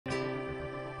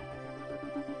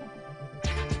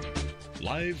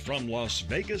Live from Las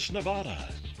Vegas, Nevada,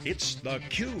 it's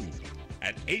theCUBE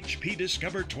at HP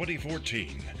Discover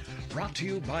 2014. Brought to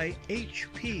you by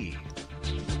HP.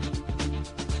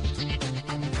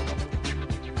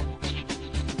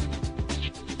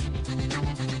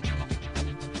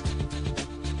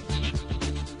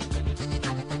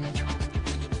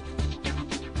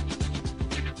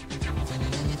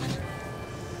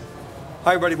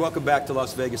 Hi everybody, welcome back to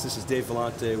Las Vegas. This is Dave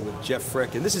Vellante with Jeff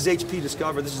Frick, and this is HP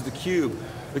Discover, this is theCUBE.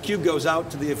 theCUBE goes out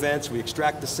to the events, we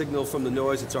extract the signal from the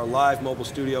noise, it's our live mobile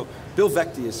studio. Bill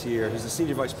Veghte is here, he's the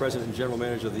Senior Vice President and General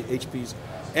Manager of the HP's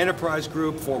Enterprise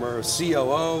Group, former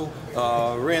COO,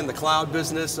 ran the cloud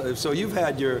business, so you've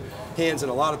had your hands in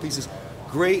a lot of pieces.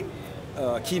 Great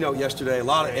keynote yesterday, a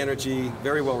lot of energy,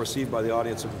 very well received by the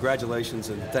audience, so congratulations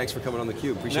and thanks for coming on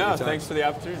theCUBE, appreciate your time. Thanks for the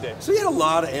opportunity, Dave. So you had a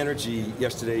lot of energy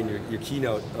yesterday in your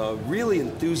keynote, really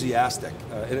enthusiastic,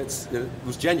 and it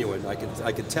was genuine,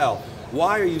 I could tell.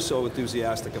 Why are you so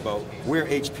enthusiastic about where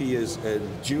HP is in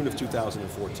June of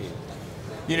 2014?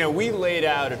 You know, we laid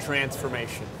out a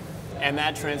transformation, and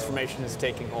that transformation is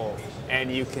taking hold. And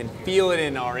you can feel it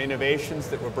in our innovations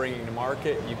that we're bringing to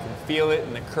market. You can feel it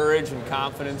in the courage and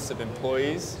confidence of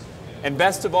employees. And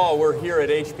best of all, we're here at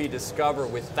HP Discover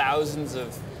with thousands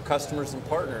of customers and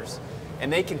partners,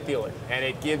 and they can feel it. And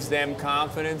it gives them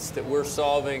confidence that we're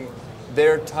solving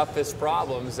their toughest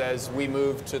problems as we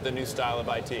move to the new style of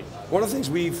IT. One of the things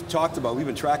we've talked about, we've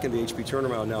been tracking the HP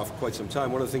turnaround now for quite some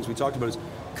time, one of the things we talked about is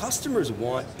customers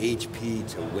want HP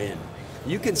to win.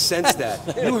 You can sense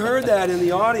that. You heard that in the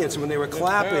audience when they were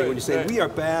clapping, when you say, we are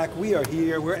back, we are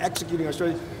here, we're executing our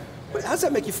strategy. But how does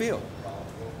that make you feel?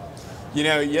 You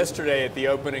know, yesterday at the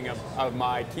opening of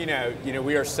my keynote, you know,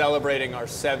 we are celebrating our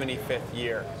 75th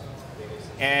year.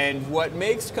 And what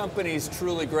makes companies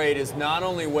truly great is not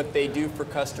only what they do for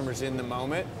customers in the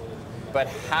moment, but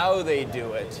how they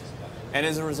do it. And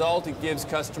as a result, it gives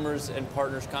customers and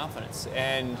partners confidence.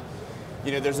 And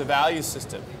you know, there's a value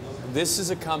system. This is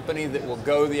a company that will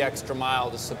go the extra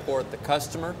mile to support the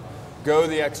customer, go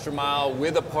the extra mile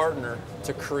with a partner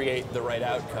to create the right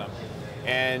outcome.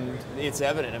 And it's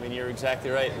evident, I mean, you're exactly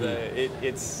right.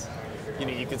 It's, you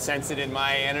know, you can sense it in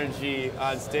my energy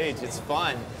on stage. It's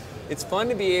fun. It's fun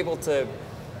to be able to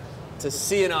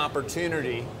see an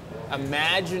opportunity,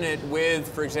 imagine it with,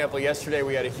 for example, yesterday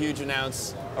we had a huge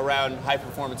announce around high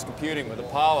performance computing with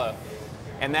Apollo.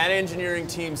 And that engineering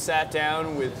team sat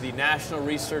down with the National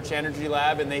Research Energy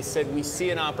Lab and they said, we see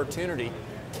an opportunity,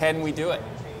 can we do it?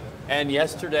 And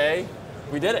yesterday,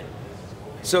 we did it.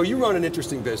 So you run an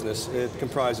interesting business. It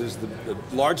comprises the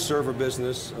large server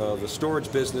business, the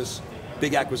storage business,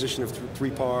 big acquisition of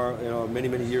 3PAR, you know,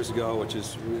 many years ago, which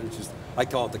is, I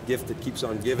call it the gift that keeps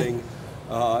on giving.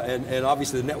 And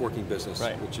obviously the networking business,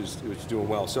 right, which is doing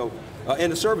well. So,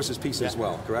 and the services piece as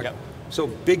well, correct? Yep. So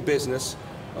big business.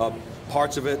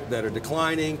 Parts of it that are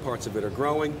declining, parts of it are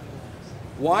growing.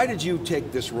 Why did you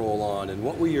take this role on, and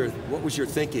what was your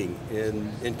thinking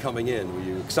in coming in? Were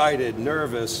you excited,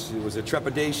 nervous? Was there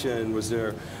trepidation? Was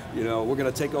there, you know, we're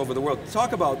going to take over the world?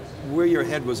 Talk about where your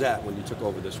head was at when you took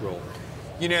over this role.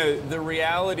 You know, the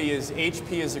reality is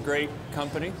HP is a great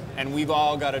company, and we've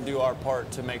all got to do our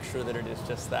part to make sure that it is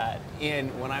just that.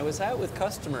 And when I was out with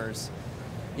customers,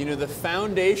 you know, the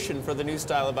foundation for the new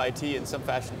style of IT in some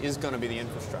fashion is going to be the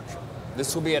infrastructure.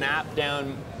 This will be an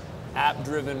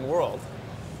app-driven world.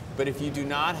 But if you do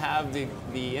not have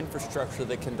the infrastructure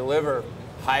that can deliver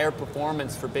higher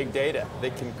performance for big data,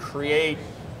 that can create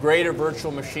greater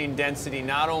virtual machine density,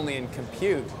 not only in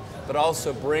compute, but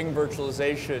also bring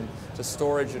virtualization to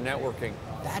storage and networking,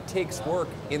 that takes work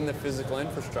in the physical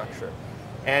infrastructure.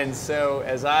 And so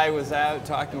as I was out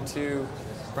talking to,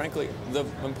 frankly, the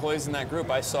employees in that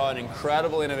group, I saw an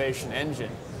incredible innovation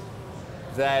engine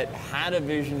that had a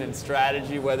vision and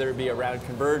strategy, whether it be around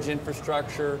converged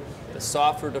infrastructure, the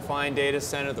software-defined data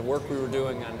center, the work we were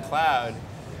doing on cloud,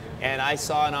 and I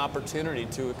saw an opportunity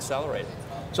to accelerate it.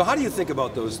 So how do you think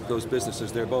about those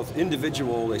businesses? They're both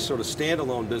individual, they sort of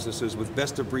standalone businesses with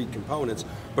best-of-breed components,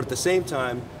 but at the same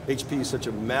time, HP is such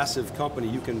a massive company,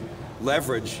 you can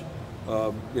leverage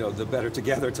you know, the better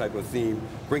together type of theme,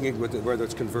 bringing with it, whether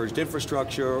it's converged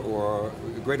infrastructure or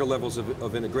greater levels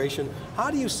of integration.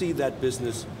 How do you see that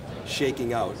business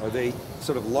shaking out? Are they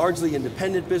sort of largely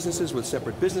independent businesses with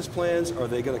separate business plans? Are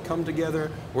they going to come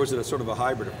together, or is it a sort of a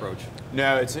hybrid approach?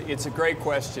 No, it's a great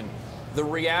question. The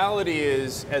reality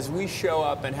is, as we show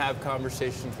up and have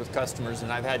conversations with customers,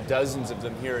 and I've had dozens of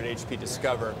them here at HP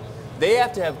Discover, they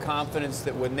have to have confidence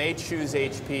that when they choose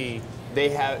HP,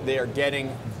 they are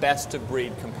getting best of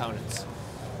breed components.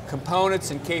 Components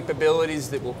and capabilities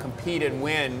that will compete and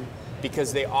win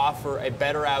because they offer a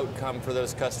better outcome for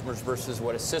those customers versus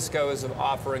what a Cisco is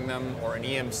offering them, or an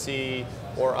EMC,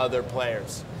 or other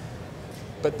players.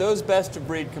 But those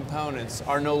best-of-breed components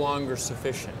are no longer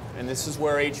sufficient, and this is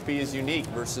where HP is unique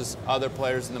versus other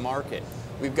players in the market.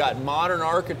 We've got modern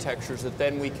architectures that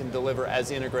then we can deliver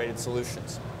as integrated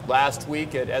solutions. Last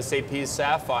week at SAP's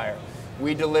Sapphire,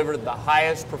 we delivered the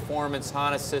highest performance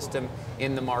HANA system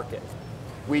in the market.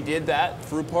 We did that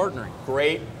through partnering.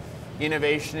 Great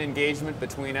innovation engagement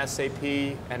between SAP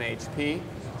and HP.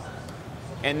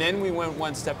 And then we went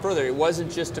one step further. It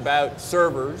wasn't just about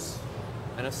servers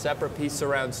and a separate piece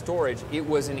around storage. It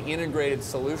was an integrated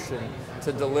solution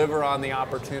to deliver on the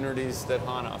opportunities that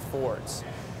HANA affords.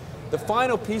 The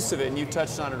final piece of it, and you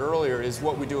touched on it earlier, is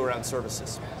what we do around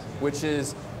services, which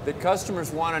is that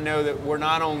customers want to know that we're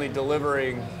not only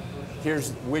delivering,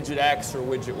 here's widget X or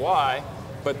widget Y,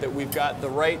 but that we've got the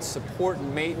right support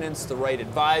and maintenance, the right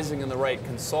advising, and the right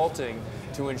consulting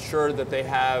to ensure that they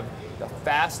have the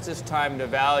fastest time to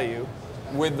value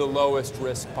with the lowest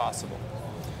risk possible.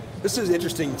 This is an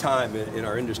interesting time in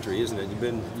our industry, isn't it?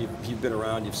 You've been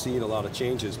around, you've seen a lot of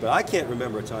changes, but I can't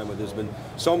remember a time when there's been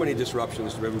so many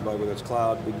disruptions to everybody, whether it's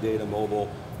cloud, big data, mobile,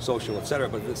 social, et cetera.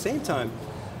 But at the same time,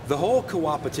 the whole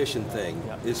co-opetition thing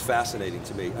is fascinating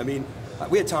to me. I mean,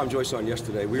 we had Tom Joyce on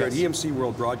yesterday. We were at EMC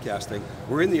World Broadcasting.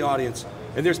 We're in the audience,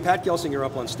 and there's Pat Gelsinger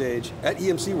up on stage at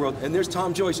EMC World, and there's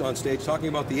Tom Joyce on stage talking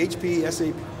about the HP,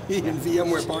 SAP, and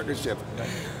VMware partnership.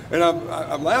 And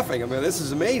I'm laughing. I mean, this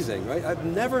is amazing, right? I've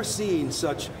never seen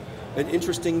such an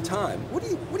interesting time. What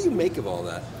do you make of all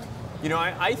that? You know,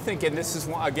 I think, and this is,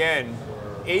 again,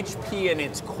 HP and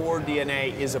its core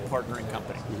DNA is a partnering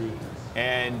company.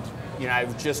 And you know,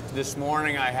 this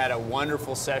morning I had a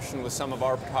wonderful session with some of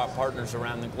our top partners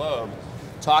around the globe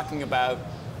talking about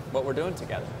what we're doing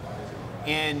together.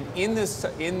 And in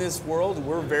this world,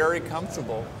 we're very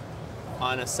comfortable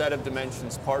on a set of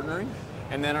dimensions partnering,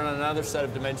 and then on another set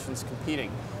of dimensions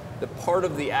competing. The part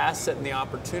of the asset and the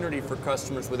opportunity for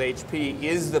customers with HP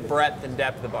is the breadth and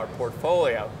depth of our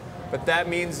portfolio. But that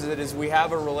means that as we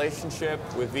have a relationship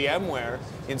with VMware,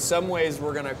 in some ways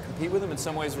we're going to compete with them, in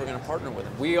some ways we're going to partner with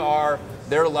them. We are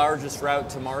their largest route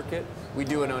to market. We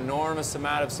do an enormous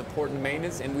amount of support and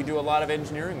maintenance, and we do a lot of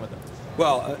engineering with them.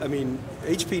 Well, I mean,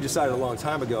 HP decided a long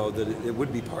time ago that it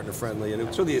would be partner friendly,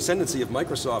 and so the ascendancy of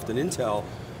Microsoft and Intel,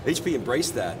 HP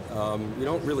embraced that. You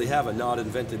don't really have a not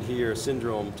invented here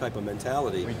syndrome type of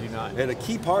mentality. We do not. And a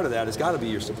key part of that has got to be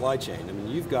your supply chain. I mean,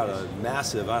 you've got a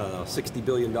massive, I don't know, $60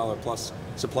 billion plus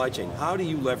supply chain. How do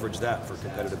you leverage that for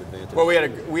competitive advantage? Well,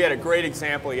 we had a great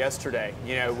example yesterday.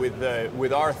 You know,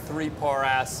 with our 3PAR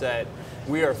asset,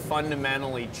 we are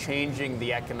fundamentally changing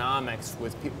the economics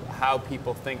with how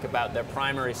people think about their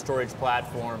primary storage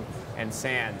platform and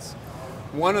SANs.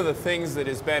 One of the things that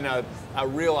has been a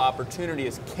real opportunity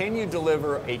is, can you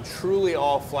deliver a truly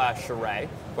all-flash array?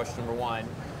 Question number one.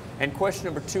 And question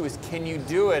number two is, can you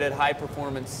do it at high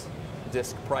performance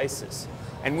disk prices?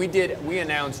 And we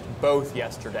announced both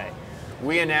yesterday.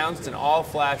 We announced an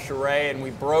all-flash array, and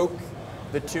we broke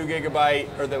the 2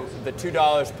 gigabyte, or the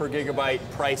 $2 per gigabyte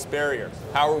price barrier.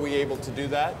 How are we able to do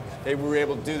that? We were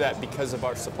able to do that because of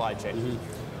our supply chain.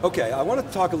 Okay, I want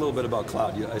to talk a little bit about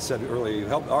cloud. I said earlier, you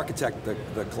helped architect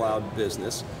the cloud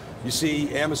business. You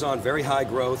see Amazon, very high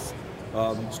growth,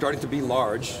 starting to be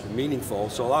large, meaningful.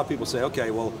 So a lot of people say,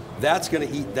 okay, well, that's going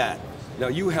to eat that. Now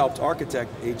you helped architect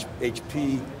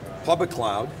HP public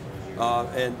cloud,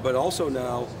 but also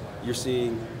now you're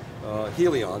seeing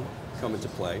Helion come into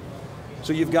play.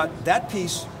 So you've got that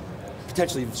piece,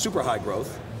 potentially super high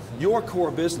growth. Your core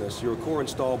business, your core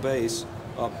install base,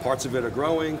 parts of it are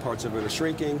growing, parts of it are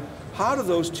shrinking. How do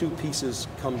those two pieces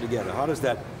come together? How does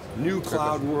that new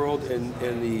cloud world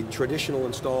and the traditional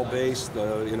install base,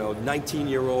 the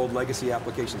 19-year-old legacy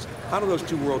applications, how do those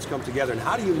two worlds come together, and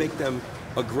how do you make them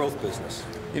a growth business?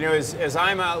 You know, as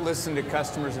I'm out listening to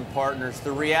customers and partners,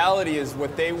 the reality is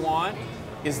what they want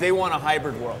is they want a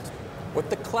hybrid world. What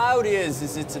the cloud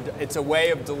is it's a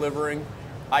way of delivering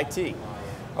IT.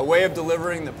 A way of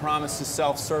delivering that promises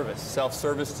self-service.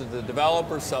 Self-service to the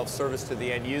developer, self-service to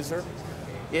the end user.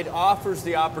 It offers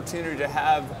the opportunity to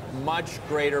have much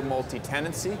greater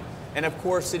multi-tenancy, and of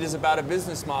course it is about a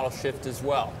business model shift as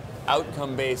well.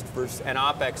 Outcome-based and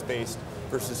OpEx-based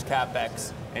versus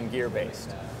CapEx and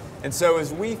gear-based. And so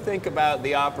as we think about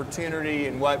the opportunity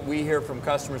and what we hear from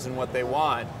customers and what they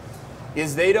want,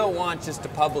 is they don't want just a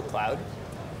public cloud.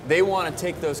 They want to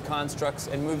take those constructs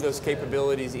and move those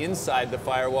capabilities inside the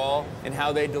firewall and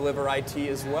how they deliver IT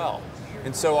as well.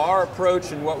 And so our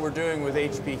approach and what we're doing with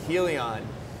HP Helion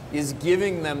is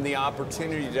giving them the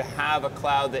opportunity to have a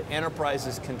cloud that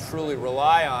enterprises can truly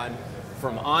rely on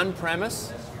from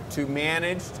on-premise to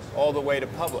managed all the way to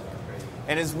public.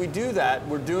 And as we do that,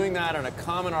 we're doing that on a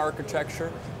common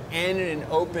architecture and in an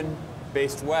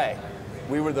open-based way.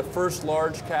 We were the first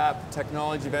large cap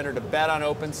technology vendor to bet on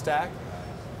OpenStack,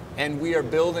 and we are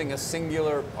building a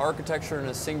singular architecture and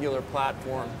a singular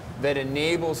platform that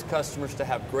enables customers to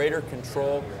have greater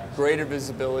control, greater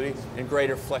visibility, and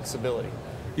greater flexibility.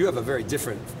 You have a very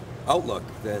different outlook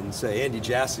than, say, Andy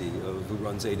Jassy, who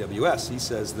runs AWS. He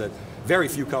says that very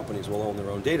few companies will own their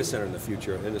own data center in the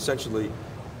future, and essentially,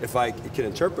 if I can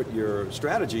interpret your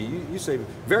strategy, you say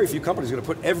very few companies are going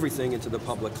to put everything into the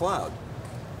public cloud.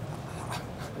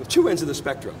 Two ends of the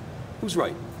spectrum. Who's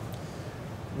right?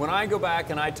 When I go back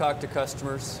and I talk to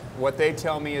customers, what they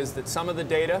tell me is that some of the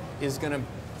data is going to,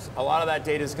 a lot of that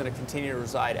data is going to continue to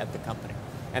reside at the company.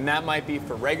 And that might be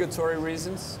for regulatory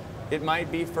reasons, it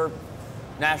might be for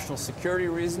national security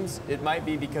reasons, it might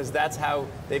be because that's how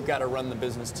they've got to run the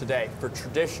business today, for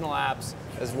traditional apps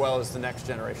as well as the next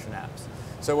generation apps.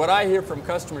 So what I hear from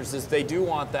customers is they do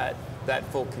want that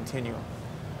full continuum.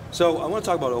 So I want to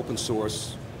talk about open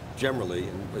source generally,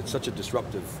 and it's such a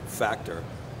disruptive factor.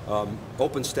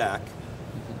 OpenStack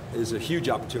is a huge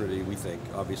opportunity, we think,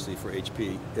 obviously, for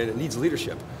HP, and it needs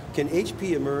leadership. Can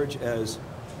HP emerge as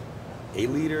a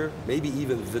leader, maybe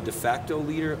even the de facto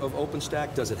leader of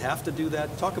OpenStack? Does it have to do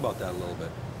that? Talk about that a little bit.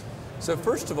 So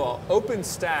first of all,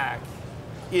 OpenStack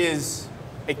is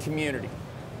a community.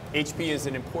 HP is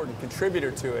an important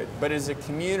contributor to it, but is a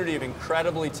community of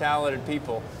incredibly talented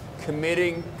people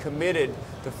committed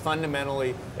to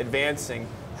fundamentally advancing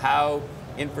how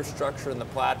infrastructure and the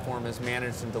platform is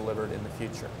managed and delivered in the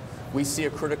future. We see a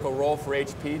critical role for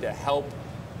HP to help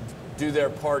do their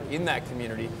part in that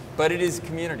community, but it is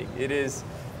community. It is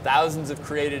thousands of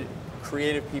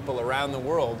creative people around the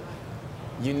world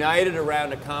united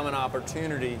around a common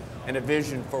opportunity and a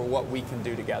vision for what we can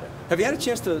do together. Have you had a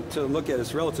chance to look at,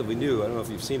 it's relatively new, I don't know if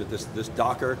you've seen it, this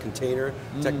Docker container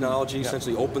technology,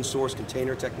 essentially open source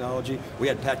container technology. We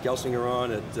had Pat Gelsinger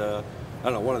on at, I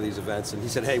don't know, one of these events, and he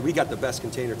said, hey, we got the best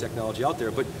container technology out there,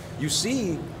 but you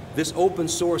see this open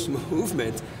source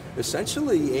movement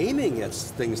essentially aiming at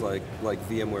things like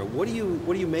VMware. What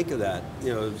do you make of that,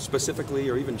 specifically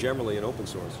or even generally in open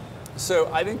source?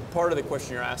 So I think part of the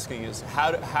question you're asking is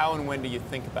how and when do you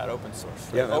think about open source?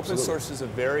 Right? Yeah, open source is a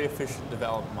very efficient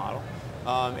development model.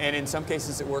 And in some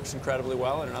cases it works incredibly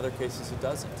well, and in other cases it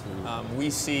doesn't. We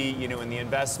see, in the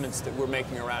investments that we're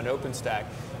making around OpenStack,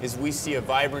 is we see a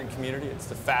vibrant community. It's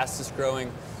the fastest growing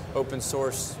open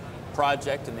source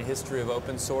project in the history of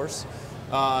open source.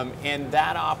 And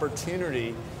that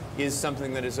opportunity is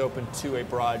something that is open to a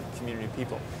broad community of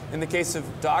people. In the case of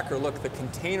Docker, look, the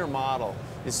container model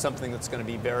is something that's going to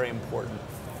be very important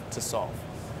to solve.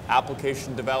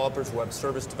 Application developers, web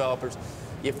service developers,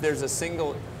 if there's a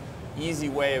single easy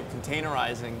way of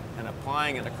containerizing and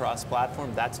applying it across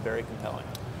platform, that's very compelling.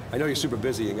 I know you're super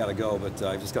busy and got to go, but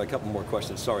I've just got a couple more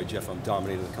questions. Sorry, Jeff, I'm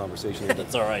dominating the conversation.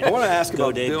 That's all right. I want to ask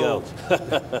about Dave, Bill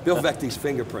Vechte's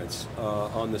fingerprints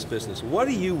on this business. What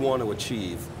do you want to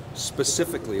achieve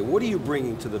specifically? What are you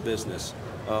bringing to the business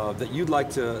that you'd like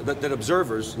to, that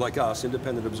observers like us,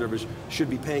 independent observers, should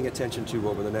be paying attention to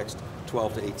over the next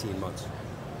 12 to 18 months?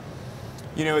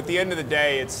 At the end of the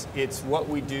day, it's what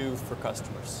we do for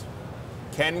customers.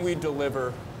 Can we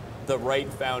deliver the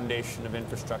right foundation of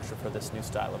infrastructure for this new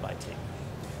style of IT?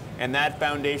 And that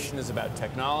foundation is about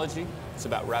technology, it's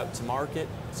about route to market,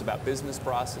 it's about business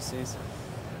processes.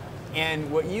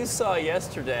 And what you saw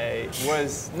yesterday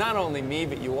was not only me,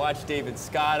 but you watched David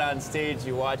Scott on stage,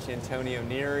 you watched Antonio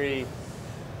Neri.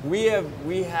 We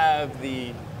have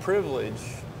the privilege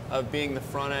of being the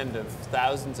front end of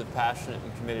thousands of passionate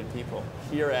and committed people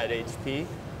here at HP,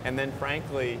 and then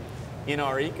frankly, in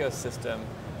our ecosystem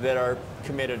that are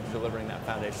committed to delivering that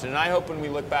foundation. And I hope when we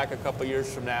look back a couple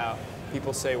years from now,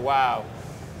 people say, wow,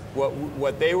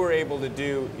 what they were able to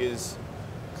do is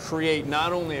create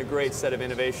not only a great set of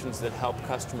innovations that help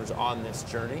customers on this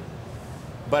journey,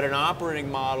 but an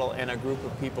operating model and a group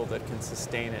of people that can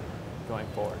sustain it going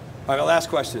forward. All right, last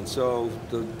question. So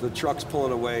the truck's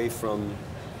pulling away from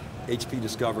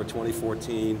hpdiscover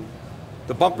 2014.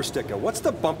 The bumper sticker, what's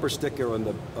the bumper sticker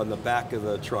on the back of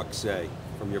the truck say,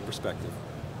 from your perspective?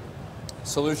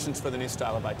 Solutions for the new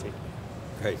style of IT.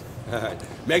 Great. All right.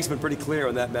 Meg's been pretty clear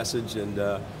on that message, and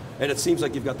it seems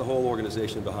like you've got the whole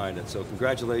organization behind it. So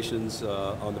congratulations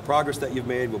on the progress that you've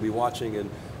made. We'll be watching, and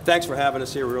thanks for having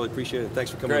us here. We really appreciate it.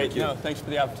 Thanks for coming on theCUBE. Great. No, thanks for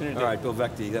the opportunity. All right, Bill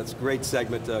Veghte, that's a great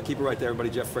segment. Keep it right there,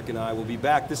 everybody. Jeff Frick and I will be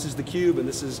back. This is theCUBE, and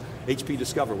this is HP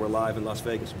Discover. We're live in Las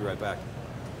Vegas. We'll be right back.